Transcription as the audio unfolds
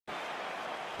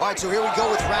All right, so here we go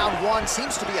with round one.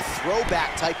 Seems to be a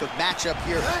throwback type of matchup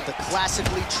here. The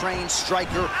classically trained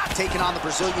striker taking on the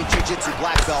Brazilian Jiu-Jitsu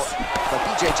black belt. But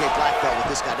BJJ black belt with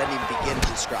this guy doesn't even begin to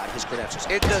describe his credentials.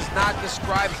 It does not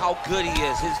describe how good he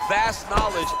is. His vast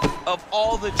knowledge of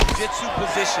all the Jiu-Jitsu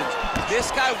positions. This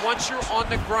guy, once you're on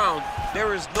the ground,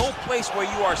 there is no place where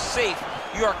you are safe.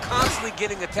 You are constantly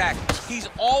getting attacked. He's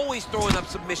always throwing up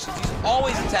submissions. He's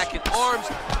always attacking arms.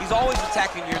 He's always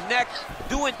attacking your neck,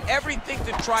 doing everything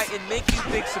to try and make you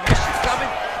think submissions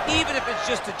coming, even if it's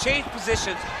just to change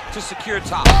positions to secure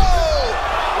top. Oh!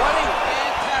 What a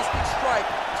fantastic strike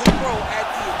to throw at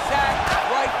the exact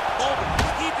right moment.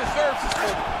 He deserves this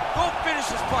moment. Go finish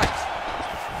his fights.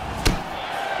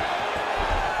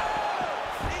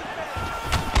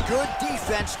 Good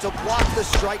defense to block the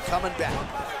strike coming back.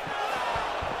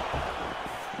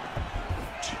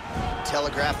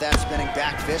 Telegraph that spinning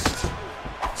back fist.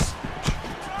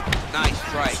 Nice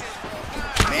strike.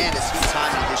 Man, is he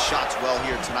timing his shots well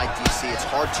here tonight, DC. It's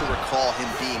hard to recall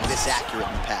him being this accurate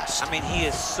in the past. I mean, he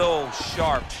is so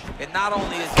sharp. And not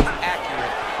only is he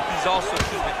accurate, he's also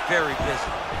keeping very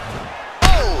busy.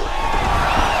 Oh!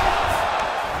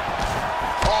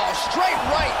 Oh, straight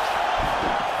right.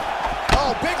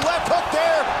 Oh, big left hook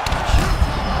there.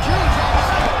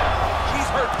 He's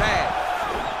hurt bad.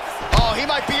 Oh, he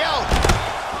might be out.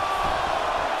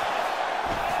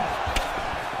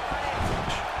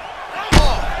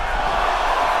 Oh.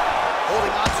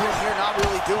 Holding on to him here, not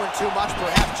really doing too much,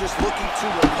 perhaps just looking to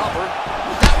recover.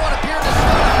 That one appeared to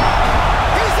stop.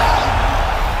 He's out.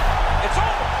 It's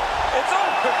over. It's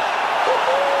over.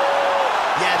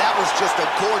 Yeah, that was just a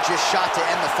gorgeous shot to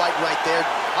end the fight right there.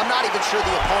 I'm not even sure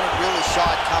the opponent really saw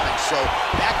it coming. So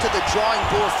back to the drawing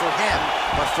board for him,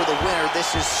 but for the winner,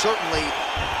 this is certainly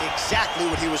exactly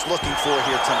what he was looking for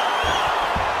here tonight.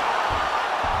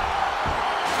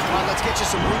 Well, let's get you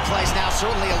some replays now.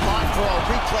 Certainly a lot for our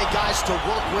replay guys to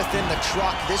work with in the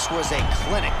truck. This was a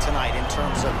clinic tonight in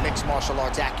terms of mixed martial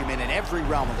arts acumen in every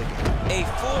realm of the game. A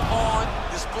full-on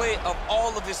display of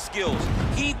all of his skills.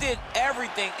 He did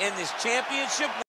everything in this championship.